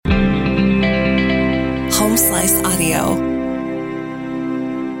Home Slice Audio.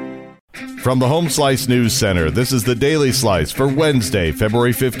 From the Home Slice News Center, this is the Daily Slice for Wednesday,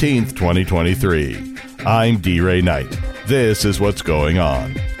 February 15th, 2023. I'm D. Ray Knight. This is what's going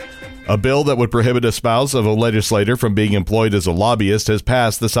on. A bill that would prohibit a spouse of a legislator from being employed as a lobbyist has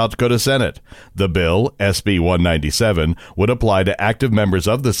passed the South Dakota Senate. The bill, SB 197, would apply to active members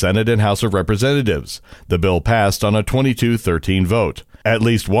of the Senate and House of Representatives. The bill passed on a 22-13 vote. At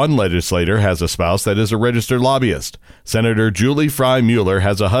least one legislator has a spouse that is a registered lobbyist. Senator Julie Frey-Mueller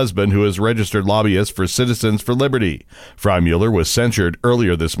has a husband who is a registered lobbyist for Citizens for Liberty. Frey-Mueller was censured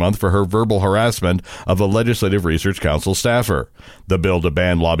earlier this month for her verbal harassment of a Legislative Research Council staffer. The bill to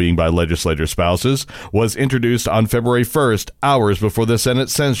ban lobbying by legislator spouses was introduced on February 1st, hours before the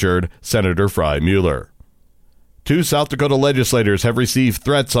Senate censured Senator Frey-Mueller. 2 South Dakota legislators have received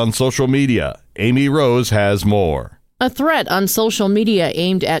threats on social media. Amy Rose has more. A threat on social media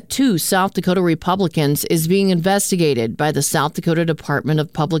aimed at 2 South Dakota Republicans is being investigated by the South Dakota Department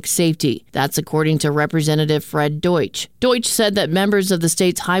of Public Safety. That's according to Representative Fred Deutsch. Deutsch said that members of the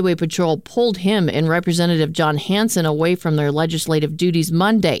state's Highway Patrol pulled him and Representative John Hansen away from their legislative duties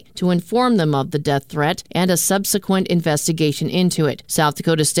Monday to inform them of the death threat and a subsequent investigation into it. South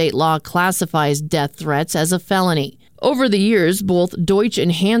Dakota state law classifies death threats as a felony. Over the years, both Deutsch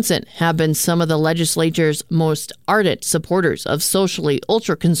and Hansen have been some of the legislature's most ardent supporters of socially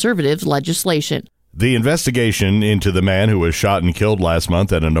ultra-conservative legislation. The investigation into the man who was shot and killed last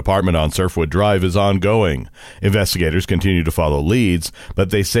month at an apartment on Surfwood Drive is ongoing. Investigators continue to follow leads,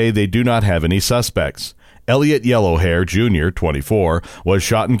 but they say they do not have any suspects. Elliot Yellowhair Jr., 24, was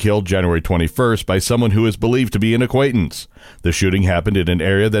shot and killed January 21st by someone who is believed to be an acquaintance. The shooting happened in an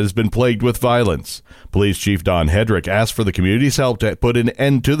area that has been plagued with violence. Police Chief Don Hedrick asked for the community's help to put an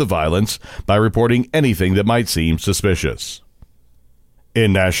end to the violence by reporting anything that might seem suspicious.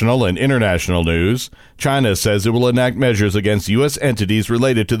 In national and international news, China says it will enact measures against U.S. entities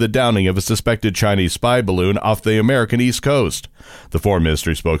related to the downing of a suspected Chinese spy balloon off the American East Coast. The Foreign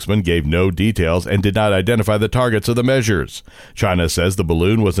Ministry spokesman gave no details and did not identify the targets of the measures. China says the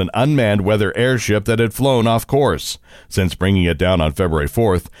balloon was an unmanned weather airship that had flown off course. Since bringing it down on February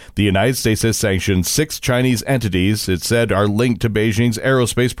 4th, the United States has sanctioned 6 Chinese entities it said are linked to Beijing's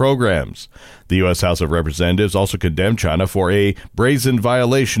aerospace programs. The U.S. House of Representatives also condemned China for a brazen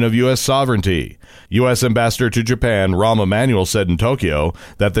violation of U.S. sovereignty. U.S. Ambassador to Japan Rahm Emanuel said in Tokyo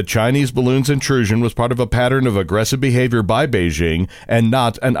that the Chinese balloon's intrusion was part of a pattern of aggressive behavior by Beijing and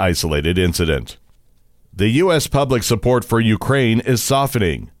not an isolated incident. The U.S. public support for Ukraine is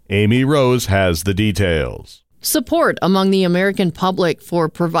softening. Amy Rose has the details. Support among the American public for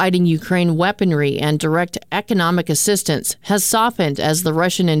providing Ukraine weaponry and direct economic assistance has softened as the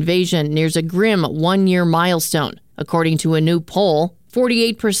Russian invasion nears a grim 1-year milestone. According to a new poll,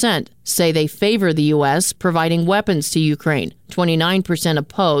 48% say they favor the U.S. providing weapons to Ukraine, 29%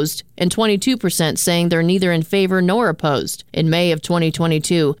 opposed, and 22% saying they're neither in favor nor opposed. In May of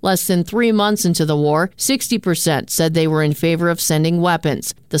 2022, less than 3 months into the war, 60% said they were in favor of sending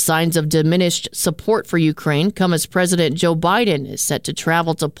weapons. The signs of diminished support for Ukraine come as President Joe Biden is set to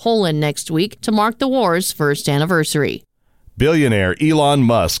travel to Poland next week to mark the war's first anniversary. Billionaire Elon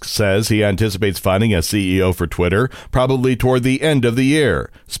Musk says he anticipates finding a CEO for Twitter probably toward the end of the year.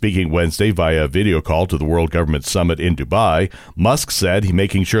 Speaking Wednesday via video call to the World Government Summit in Dubai, Musk said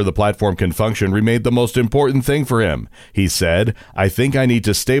making sure the platform can function remained the most important thing for him. He said, "I think I need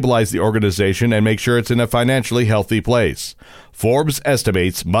to stabilize the organization and make sure it's in a financially healthy place." Forbes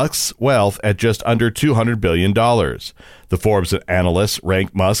estimates Musk's wealth at just under $200 billion. The Forbes analysts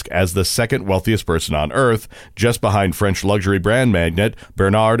rank Musk as the second wealthiest person on Earth, just behind French luxury brand magnate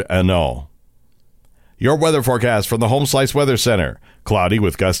Bernard Arnault. Your weather forecast from the Home Slice Weather Center. Cloudy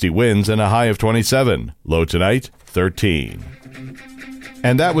with gusty winds and a high of 27. Low tonight, 13.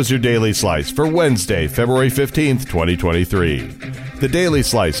 And that was your Daily Slice for Wednesday, February 15th, 2023. The Daily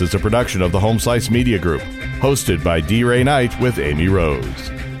Slice is a production of the Home Slice Media Group, hosted by D. Ray Knight with Amy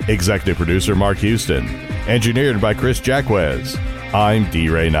Rose. Executive producer Mark Houston. Engineered by Chris Jacquez. I'm D.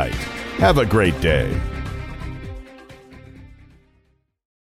 Ray Knight. Have a great day.